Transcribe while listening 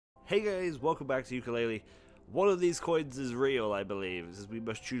Hey guys, welcome back to Yooka Laylee. One of these coins is real, I believe. It says we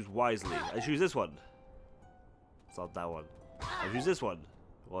must choose wisely. I choose this one. It's not that one. I choose this one.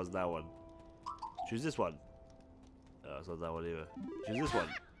 It wasn't that one. Choose this one. Oh, it's not that one either. Choose this one.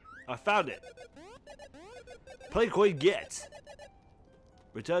 I found it. Play coin get.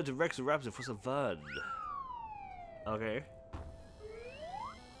 Return to Rex and Raptor for some fun. Okay.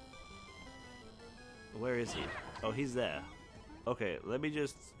 Where is he? Oh, he's there. Okay, let me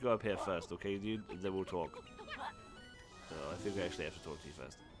just go up here first, okay, dude? And then we'll talk. Oh, I think I actually have to talk to you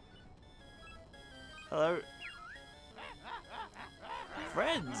first. Hello.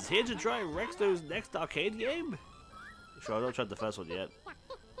 Friends, here to try Rexto's next arcade game? Sure, I've not tried the first one yet.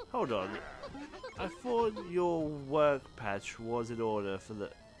 Hold on. I thought your work patch was in order for the...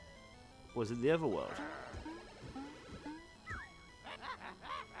 was in the otherworld.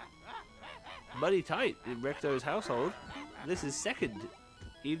 Money tight in Rexto's household. This is second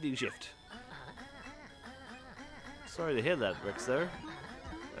evening shift. Sorry to hear that, Rexto.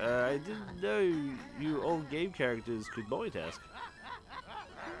 I didn't know you old game characters could multitask.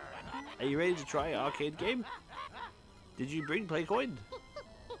 Are you ready to try an arcade game? Did you bring play coin?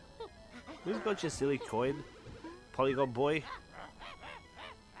 Who's got your silly coin? Polygon boy?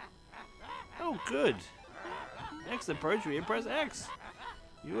 Oh, good. X approach me and press X.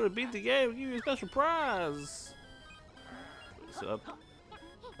 You want to beat the game? I'll give you a special prize. So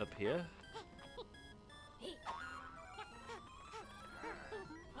up here.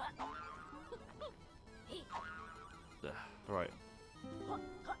 Right.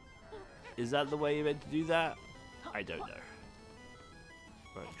 Is that the way you meant to do that? I don't know.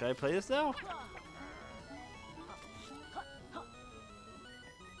 Right, can I play this now?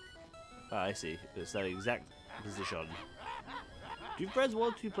 Ah, I see. It's that exact position. Do friends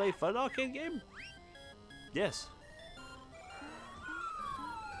want to play fun arcade game? Yes.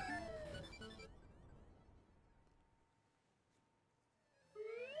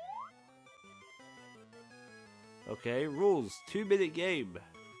 Okay, rules. 2-minute game.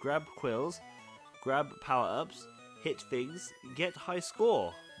 Grab quills, grab power-ups, hit things, get high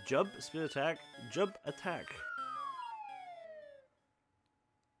score. Jump, spin attack, jump attack.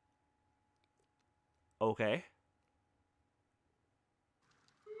 Okay.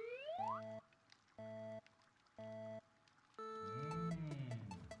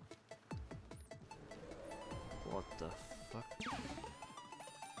 What the fuck?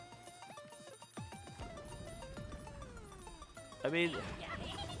 I mean,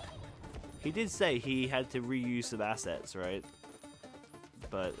 he did say he had to reuse some assets, right?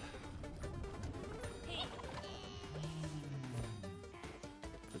 But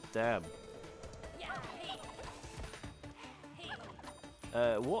damn.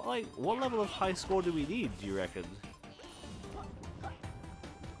 What level of high score do we need, do you reckon?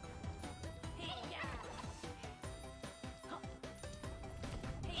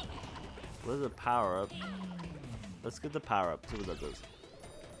 Where's the power up? Let's get the power up, see what that does.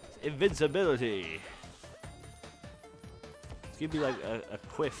 Invincibility! It's gonna be like a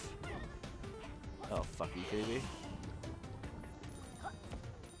quiff. Oh fuck, are you kidding me?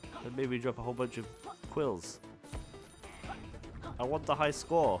 Then maybe drop a whole bunch of quills. I want the high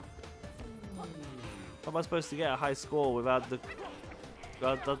score. How am I supposed to get a high score without the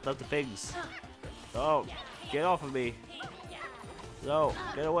things? Oh, get off of me! No,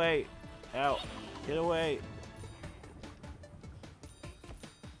 get away! Out! Get away!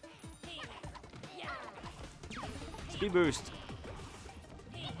 Speed boost!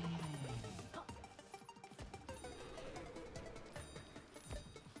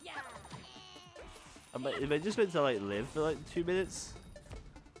 Am I just meant to like live for like 2 minutes?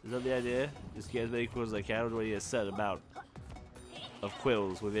 Is that the idea? Just get as many quills as I can, or do I need a certain amount of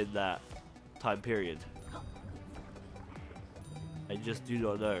quills within that time period? I just do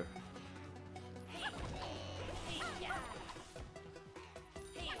not know.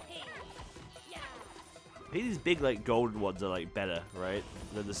 I think these big like golden ones are like better, right?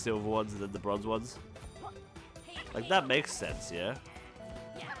 Than the silver ones and then the bronze ones. Like that makes sense, yeah?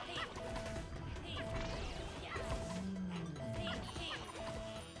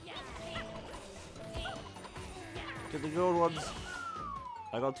 Get the gold ones.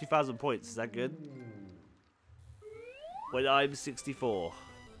 I got 2,000 points, is that good? When I'm 64.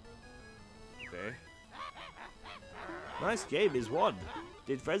 Okay. Nice game is won.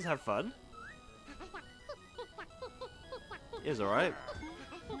 Did friends have fun? It was alright.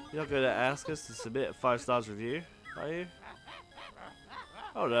 You're not going to ask us to submit a 5 stars review, are you?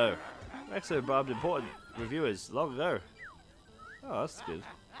 Oh no. Rexto bombed important reviewers long ago. Oh, that's good.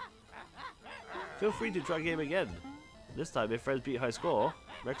 Feel free to try game again. This time, if friends beat high score,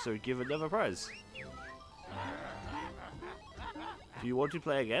 Rexo, give another prize. Do you want to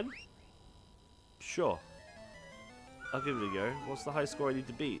play again? Sure. I'll give it a go. What's the high score I need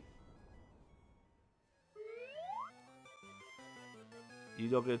to beat?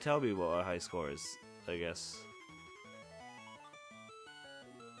 You're not going to tell me what our high score is, I guess.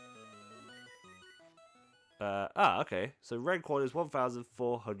 Okay. So rank 1 is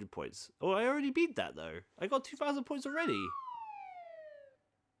 1,400 points. Oh, I already beat that though. I got 2,000 points already.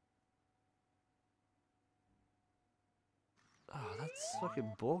 Oh, that's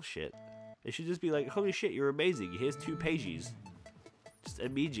fucking bullshit. It should just be like, holy shit, you're amazing. Here's 2 pages. Just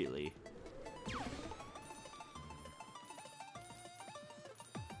immediately.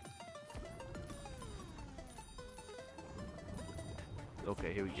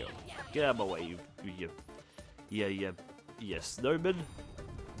 Okay, here we go. Get out of my way, you snowman.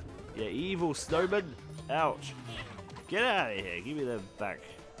 You evil snowman. Ouch. Get out of here. Give me them back.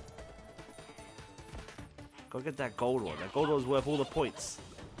 Go get that gold one. That gold one's worth all the points.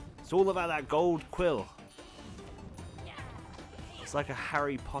 It's all about that gold quill. It's like a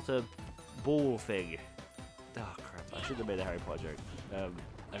Harry Potter ball thing. Oh crap, I shouldn't have made a Harry Potter joke.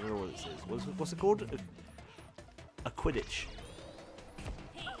 I don't know what it says. What's it called? A Quidditch.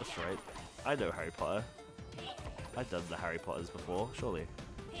 That's right. I know Harry Potter. I've done the Harry Potters before, surely.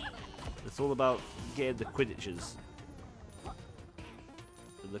 It's all about getting the Quidditches.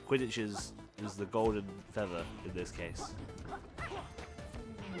 And the Quidditches is the golden feather in this case.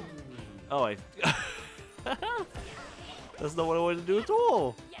 Oh, that's not what I wanted to do at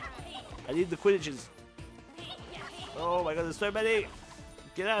all. I need the Quidditches. Oh my god, there's so many.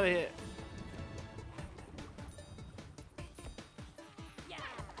 Get out of here.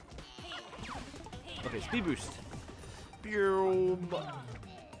 Okay, speed boost. Boom.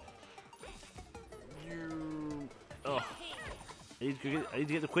 Oh. I need to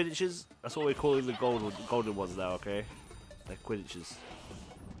get the Quidditches. That's what we're calling the golden ones now, okay? They're Quidditches.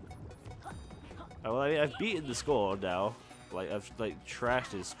 Oh, well, I mean, I've beaten the score now. Like, I've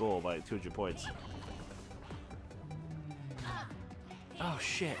trashed his score by like 200 points. Oh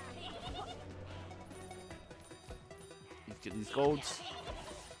shit! Let's get these golds.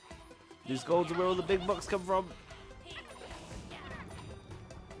 These golds are where all the big bucks come from.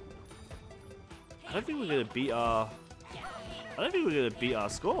 I don't think we're gonna beat our. I don't think we're gonna beat our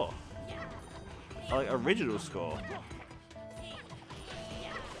score. Our, like, original score.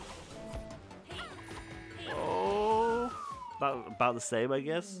 Oh, about the same, I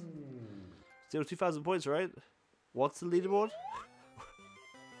guess. Still 2,000 points, right? What's the leaderboard?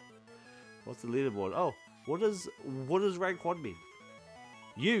 What's the leaderboard? Oh, what does rank 1 mean?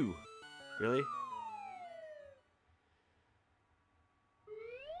 You, really?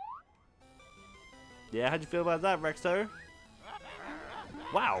 Yeah, how'd you feel about that, Rexo?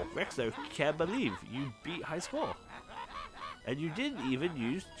 Wow, Rexo, can't believe you beat high score. And you didn't even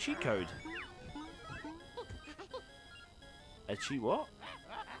use cheat code. A cheat what?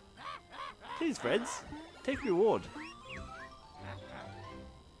 Please, friends, take reward.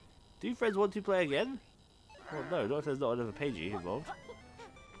 Do you friends want to play again? Well, no, not if there's not another pagey involved.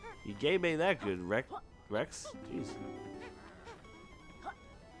 Your game ain't that good, Rex. Jeez.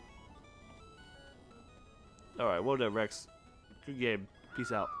 Alright, well done, Rex. Good game.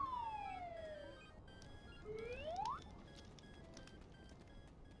 Peace out.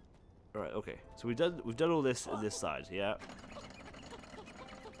 Alright, okay. So we've done all this on this side, yeah.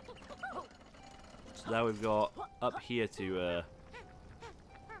 So now we've got up here to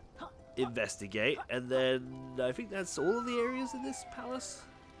investigate, and then I think that's all of the areas in this palace.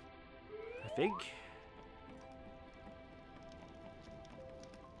 I think.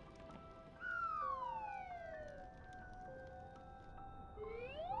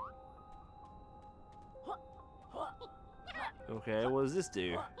 Okay, what does this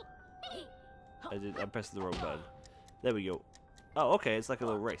do? I'm pressing the wrong button. There we go. Oh, okay, it's like a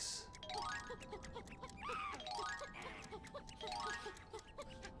little race.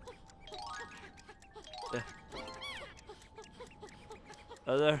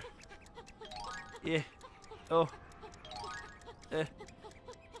 Oh, there. Yeah. Oh.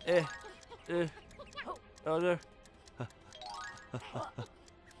 Oh, there.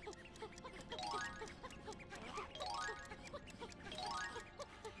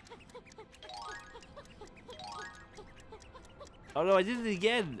 Oh no, I did it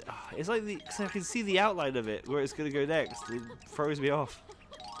again. It's like cause I can see the outline of it where it's gonna go next. It throws me off.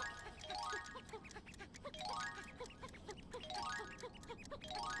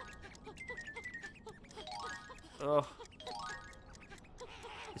 Oh,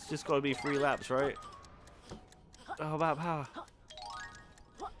 it's just gotta be 3 laps, right? Oh, about power.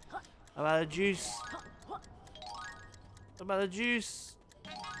 I'm out of juice. I'm out of juice.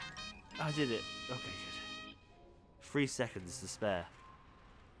 I did it. Okay, good. 3 seconds to spare.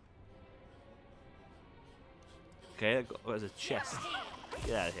 Okay, there's a chest.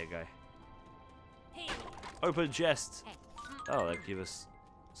 Get out of here, guy. Open chest. Oh, that give us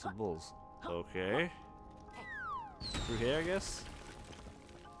some balls. Okay. Through here, I guess.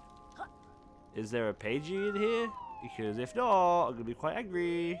 Is there a pagey in here? Because if not, I'm gonna be quite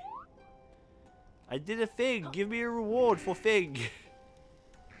angry. I did a thing. Give me a reward for thing.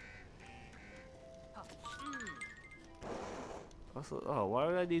 Oh, why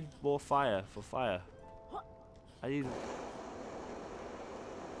would I need more fire for fire? I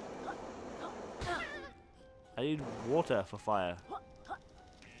need water for fire.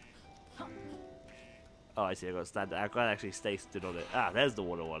 Oh, I see. I got to stand. I can't actually stay stood on it. Ah, there's the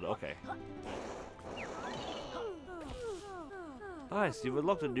water one. Okay. Nice. You've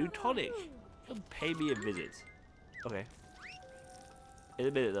unlocked a new tonic. Come pay me a visit. Okay. In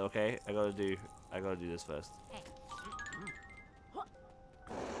a minute, though. Okay. I gotta do this first.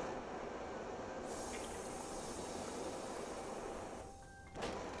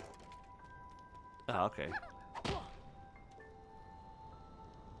 Ah, okay.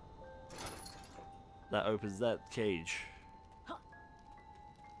 That opens that cage.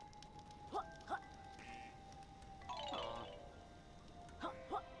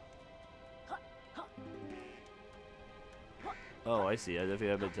 Oh, I see. I don't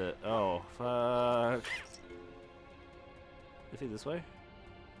think I meant to. Oh, fuck. You think this way?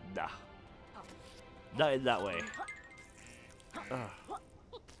 Nah. Not in that way.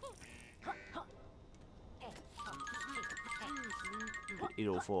 Eat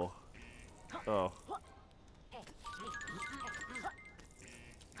all 4. Oh.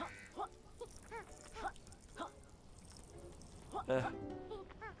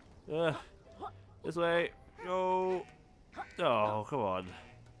 This way. Go. Oh, come on.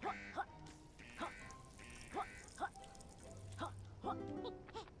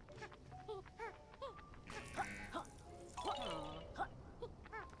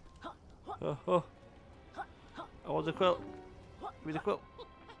 Oh. I want the quilt. Give me the quilt.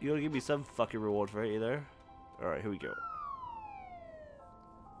 You gotta give me some fucking reward for it, either. Alright, here we go.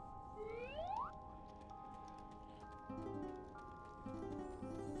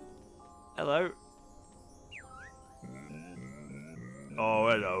 Hello. Oh,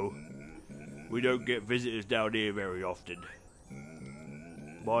 hello. We don't get visitors down here very often.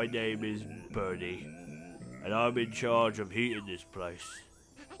 My name is Birdie, and I'm in charge of heating this place.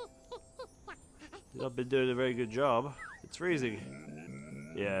 I've been doing a very good job. It's freezing.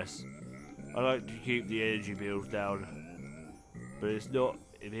 Yes, I like to keep the energy bills down, but it's not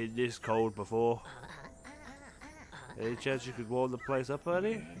been this cold before. Any chance you could warm the place up,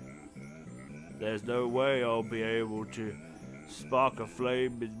 honey? There's no way I'll be able to spark a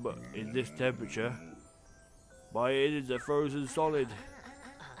flame in this temperature. My innards are frozen solid.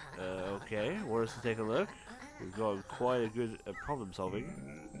 Okay, want us to take a look? We've got quite a good problem solving.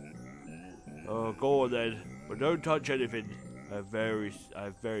 Oh, go on then, but don't touch anything. I have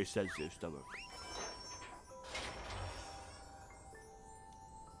very sensitive stomach.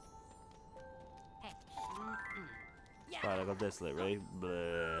 Right, I got this lit, ready?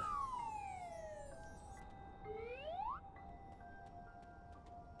 Bleh.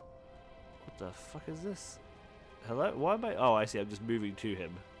 What the fuck is this? Hello? Why am I? Oh, I see. I'm just moving to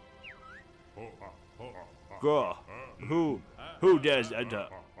him. Grr! Who dares enter?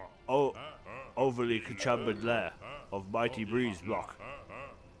 Oh, overly chambered lair of mighty breeze block.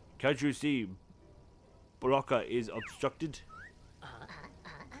 Can't you see? Blocker is obstructed.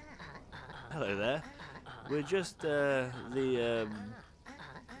 Hello there. We're just the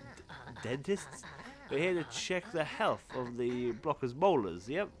dentists. We're here to check the health of the blocker's molars.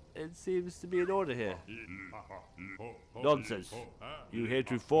 Yep, it seems to be in order here. Nonsense. You here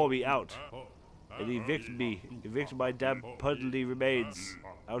to thaw me out and evict my damn puddly remains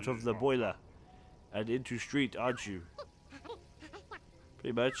out of the boiler and into street, aren't you?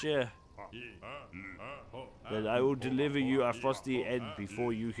 Pretty much, yeah. Then I will deliver you a frosty end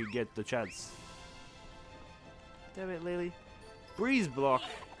before you can get the chance. Damn it, Laylee. Breeze block.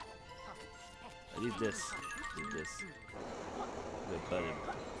 I need this. I need this. I'm gonna burn him.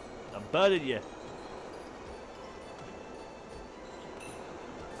 I'm burning you.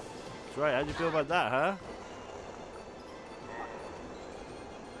 That's right. How'd you feel about that, huh?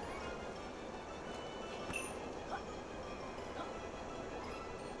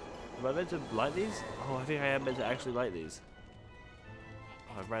 Am I meant to light these? Oh, I think I am meant to actually light these.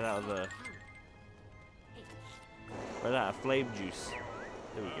 Oh, I ran out of flame juice.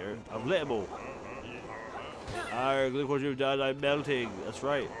 There we go. I've lit them all. Arg, look what you've done. I'm melting. That's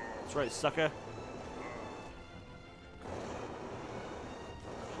right. That's right, sucker.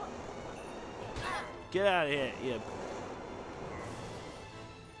 Get out of here, you.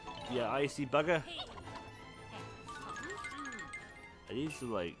 Yeah, icy bugger. I need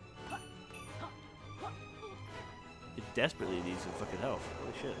some, like. It desperately needs some fucking health.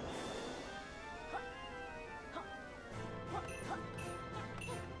 Holy shit.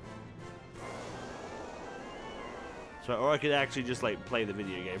 So, or I could actually just like play the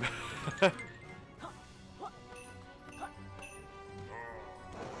video game. I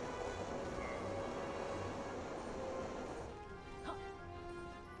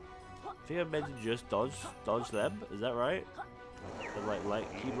think I'm meant to just dodge them. Is that right? And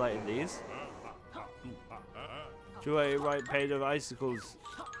like keep lighting these. Do I right pain of icicles?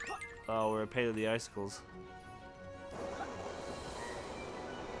 Oh, we're a pain of the icicles.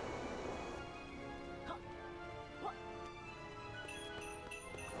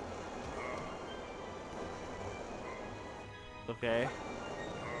 Okay.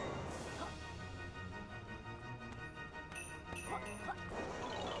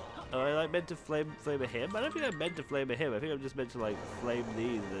 Oh, I like meant to flame a him? I don't think I meant to flame a him. I think I'm just meant to like flame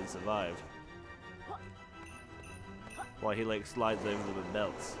these and then survive. While he like slides over them and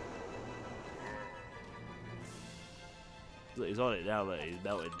melts. Look, he's on it now, look, he's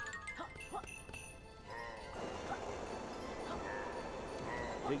melting.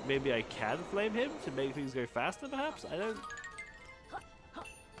 I think maybe I can flame him to make things go faster perhaps? I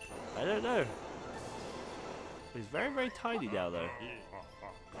don't know. He's very, very tiny now though.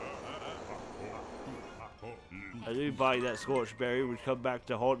 I knew buying that scorched berry would come back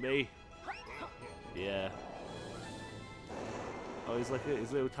to haunt me. Yeah. Oh, he's like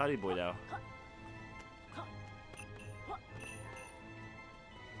he's a little tiny boy now.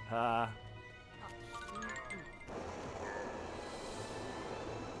 Ha.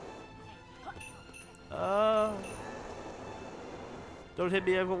 Don't hit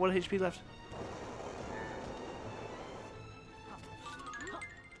me, I've got 1 HP left.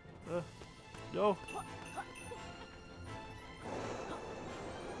 No.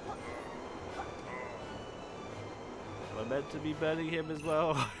 Am I meant to be burning him as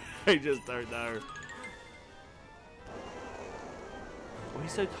well? I just don't know. Oh,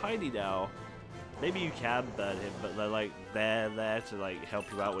 he's so tiny now. Maybe you can burn him, but they're like there to like help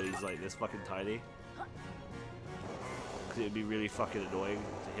you out when he's like this fucking tiny. Because it would be really fucking annoying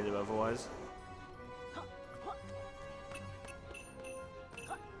to hit him otherwise.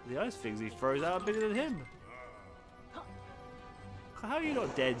 The ice things he throws out are bigger than him. How are you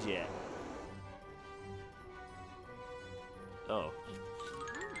not dead yet? Oh.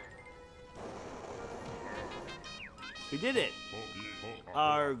 We did it!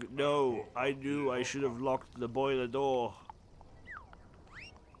 Arg, no. I knew I should have locked the boiler door.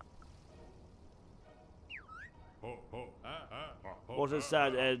 What a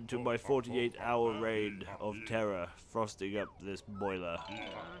sad end to my 48-hour reign of terror, frosting up this boiler.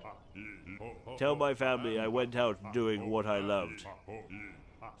 Tell my family I went out doing what I loved.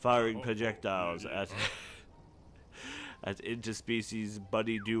 Firing projectiles at interspecies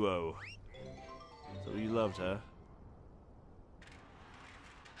buddy duo. So you loved her.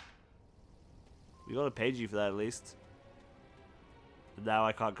 We got a pagey for that at least. And now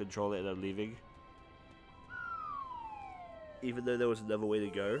I can't control it and I'm leaving. Even though there was another way to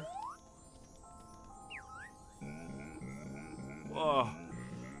go. Oh,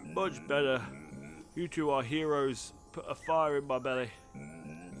 much better. You two are heroes. Put a fire in my belly.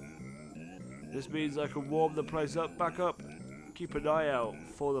 This means I can warm the place up back up. Keep an eye out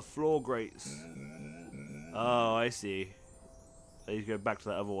for the floor grates. Oh, I see. I need to go back to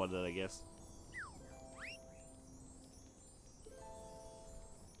that other one then, I guess.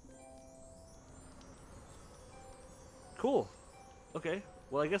 Cool. Okay.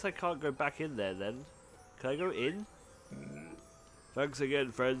 Well, I guess I can't go back in there then. Can I go in? Thanks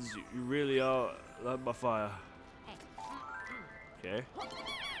again, friends. You really are like my fire. Okay.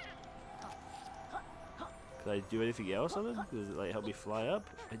 Can I do anything else on it? Does it like help me fly up?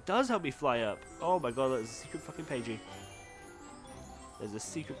 It does help me fly up. Oh my god, that's a secret fucking pagey. There's a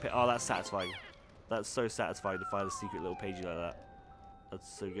secret oh, that's satisfying. That's so satisfying to find a secret little pagey like that.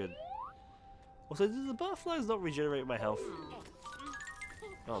 That's so good. Also, does the butterflies not regenerate my health?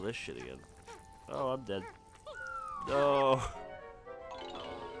 Oh, this shit again. Oh, I'm dead. No.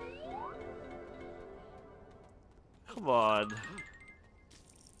 Come on.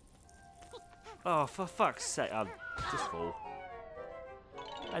 Oh, for fuck's sake. I'm just full.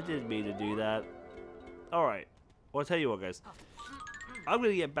 I didn't mean to do that. Alright. Well, I'll tell you what, guys. I'm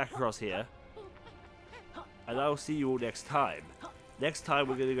going to get back across here. And I'll see you all next time. Next time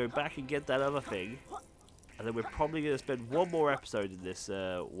we're going to go back and get that other thing. And then we're probably going to spend one more episode in this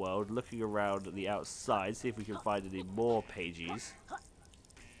world, looking around the outside, see if we can find any more pages.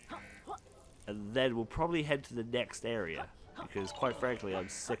 And then we'll probably head to the next area, because quite frankly, I'm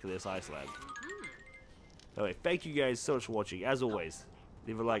sick of this Iceland. Anyway, thank you guys so much for watching. As always,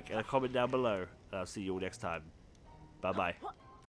 leave a like and a comment down below, and I'll see you all next time. Bye-bye.